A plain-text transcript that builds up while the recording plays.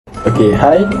Okay,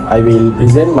 hi. I will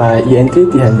present my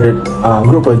ENT300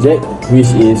 group project, which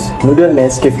is Noodle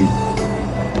Nest Cafe.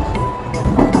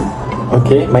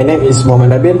 Okay, my name is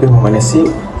NABIL bin NASIB.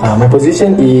 My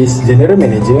position is General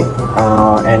Manager,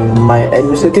 and my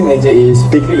Administrative Manager is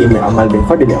FIQHLEY bin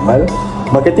FADHAILILAMAL.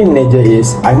 Marketing Manager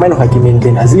is AIMAN NURHAKIMIN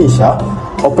bin SHAH.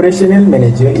 Operational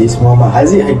Manager is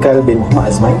HAZIQ bin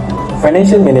AZMAN.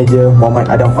 Financial Manager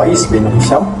FAIZ bin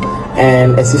NORHISYAM.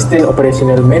 And Assistant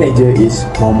Operational Manager is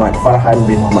FARHAN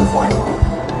bin FUAD.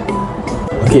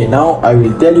 Okay, now I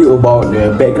will tell you about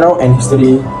the background and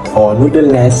history for Noodle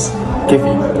Nest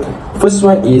Cafe. First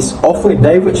one is offer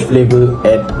diverse flavor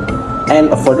at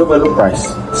an affordable price.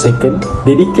 Second,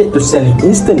 dedicate to selling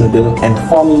instant noodle and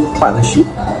forming partnership.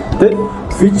 Third,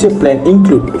 future plan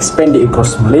include expanding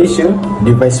across Malaysia,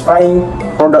 diversifying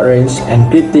product range and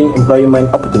creating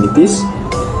employment opportunities.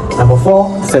 Number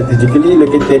 4, strategically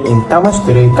located in Taman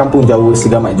Sutera, Kampung Jawa,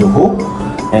 Segamat, Johor.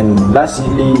 And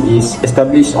lastly is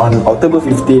established on October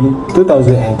 15,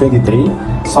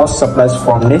 2023. Source supplies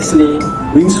from Nestle,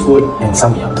 Wings Food and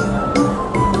Samyang.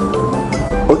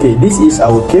 Okay, this is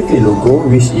our cafe logo,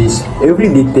 which is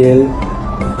every detail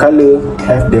color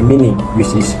have the meaning, which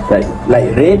is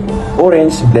like red,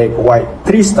 orange, black, white,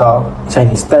 3-star,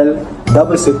 Chinese style,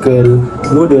 double circle,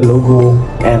 noodle logo,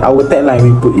 and our tagline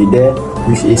we put it there,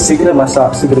 which is segera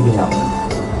masak, segera kenyang.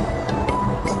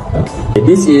 Okay,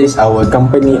 this is our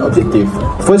company objective.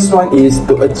 First one is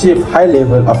to achieve high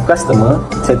level of customer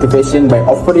satisfaction by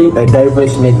offering a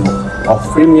diverse menu of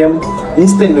premium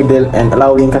instant noodle and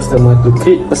allowing customer to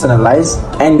create personalized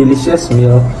and delicious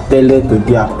meal tailored to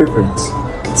their preference.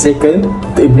 Second,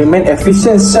 to implement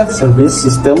efficient self-service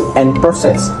system and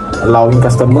process, allowing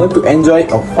customer to enjoy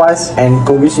a fast and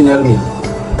conventional meal.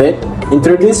 Third,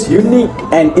 introduce unique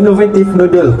and innovative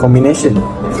noodle combination,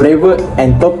 flavor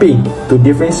and topping to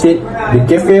differentiate the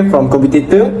cafe from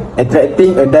competitor,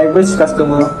 attracting a diverse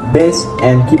customer base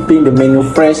and keeping the menu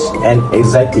fresh and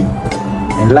exciting.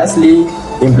 And lastly,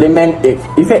 implement an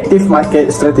effective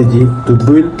market strategy to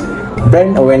build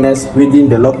brand awareness within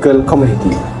the local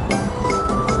community.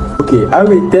 Okay, I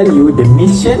will tell you the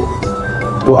mission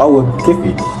to our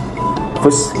cafe.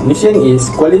 First mission is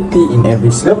quality in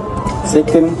every serve.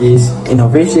 Second is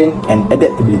innovation and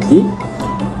adaptability.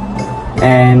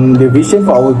 And the vision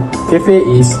for our cafe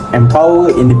is empower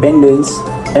independence,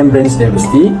 embrace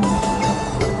diversity.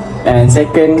 And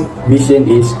second vision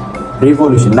is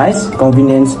revolutionize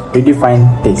convenience, redefine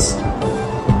taste.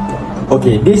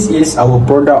 Okay, this is our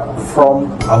product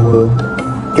from our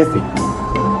cafe.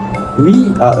 We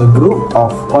are a group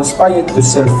of conspired to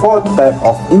sell 4 types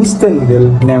of instant noodle,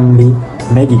 namely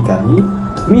Maggi Curry,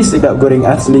 Mi Sedap Goreng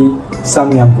Asli,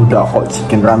 Samyang Budak Hot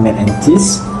Chicken Ramen and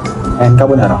Cheese, and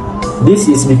Carbonara. This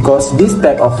is because this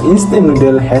type of instant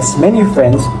noodle has many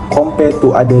fans compared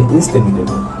to other instant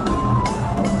noodle.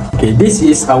 Okay, this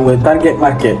is our target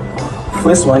market.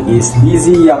 First one is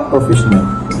busy young professional.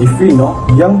 If we know,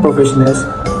 young professionals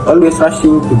always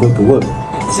rushing to go to work.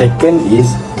 Second is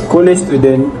college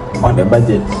student on a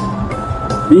budget.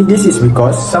 This is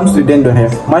because some students don't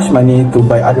have much money to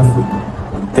buy other food.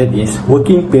 Third is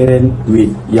working parent with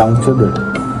young children.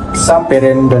 Some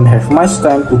parents don't have much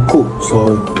time to cook,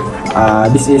 so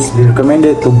this is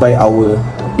recommended to buy our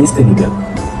instant noodle.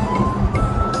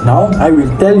 Now I will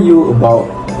tell you about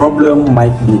problem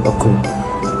might be occur.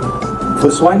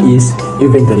 First one is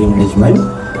inventory management.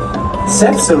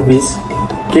 Self-service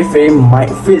cafe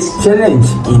might face challenge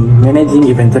in managing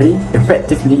inventory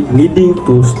effectively, leading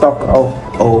to stock out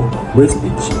or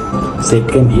wastage.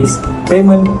 Second is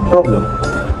payment problem.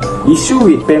 Issue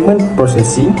with payment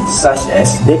processing such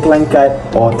as decline card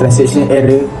or transaction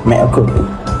error may occur.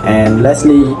 And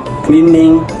lastly,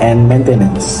 cleaning and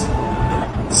maintenance.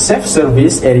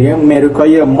 Self-service area may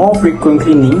require more frequent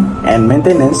cleaning and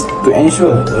maintenance to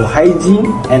ensure a hygiene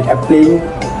and appealing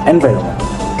environment.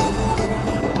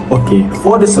 Okay,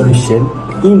 for the solution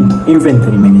in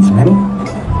inventory management,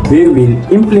 we will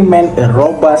implement a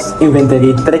robust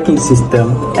inventory tracking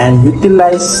system and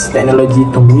utilize technology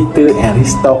to monitor and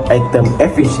restock items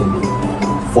efficiently.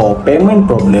 For payment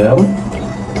problem,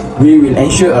 we will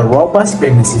ensure a robust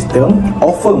payment system,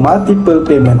 offer multiple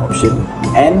payment options,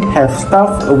 and have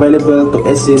staff available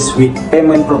to assist with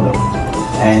payment problem.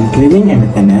 And cleaning and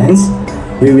maintenance,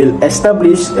 we will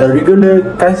establish a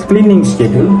regular cleaning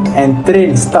schedule and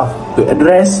train staff to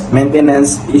address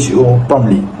maintenance issue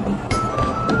promptly.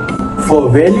 For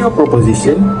value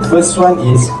proposition, first one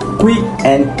is quick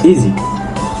and easy.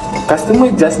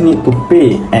 Customers just need to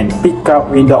pay and pick up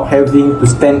without having to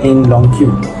stand in long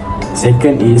queue.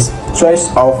 Second is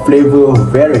choice of flavor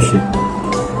variation.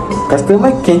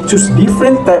 customer can choose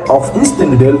different type of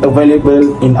instant noodle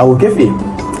available in our cafe.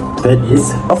 That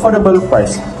is affordable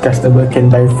price. Customer can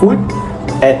buy food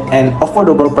at an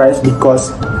affordable price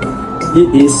because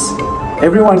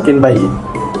everyone can buy it.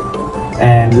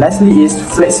 And lastly is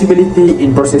flexibility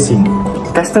in processing.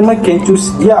 Customer can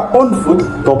choose their own food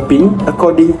topping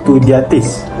according to their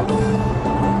taste.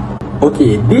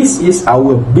 Okay, this is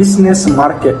our business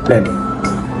market plan.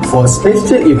 For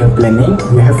special event planning,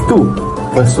 we have two.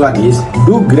 First one is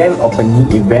do grand opening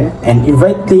event and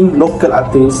inviting local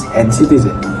artists and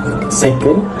citizens.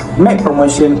 Second, make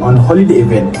promotion on holiday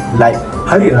event like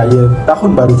Hari Raya,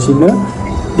 Tahun Baru Cina,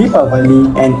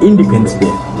 Deepavali and Independence Day.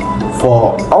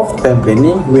 For off-time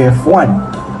planning, we have one,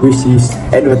 which is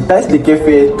advertise the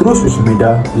cafe through social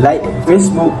media like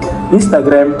Facebook,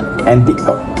 Instagram and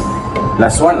TikTok.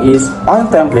 Last one is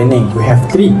on-time planning. We have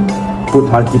three.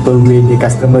 Put multiple ways the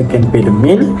customer can pay the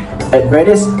meal, add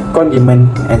various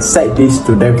condiments and side dish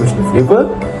to diverse the flavor,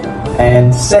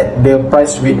 and set the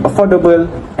price with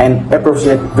affordable and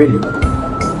appropriate value.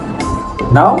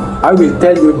 Now, I will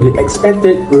tell you the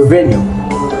expected revenue.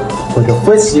 For the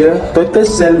first year, total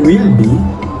sale will be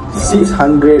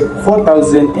 4,800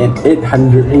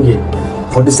 ringgit.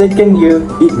 For the second year,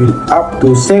 it will up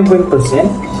to 7%,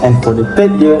 and for the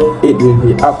third year, it will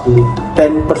be up to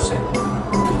 10%.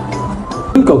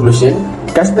 In conclusion,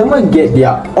 customers get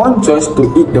their own choice to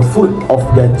eat the food of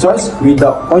their choice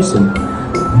without poison.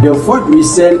 The food we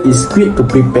sell is quick to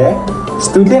prepare.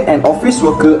 Students and office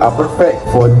workers are perfect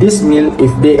for this meal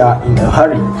if they are in a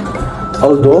hurry.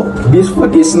 Although this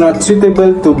food is not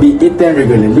suitable to be eaten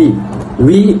regularly,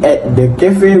 we at the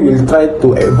cafe will try to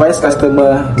advise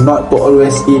customers not to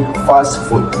always eat fast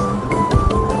food.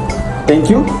 Thank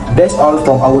you. That's all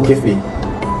from our cafe.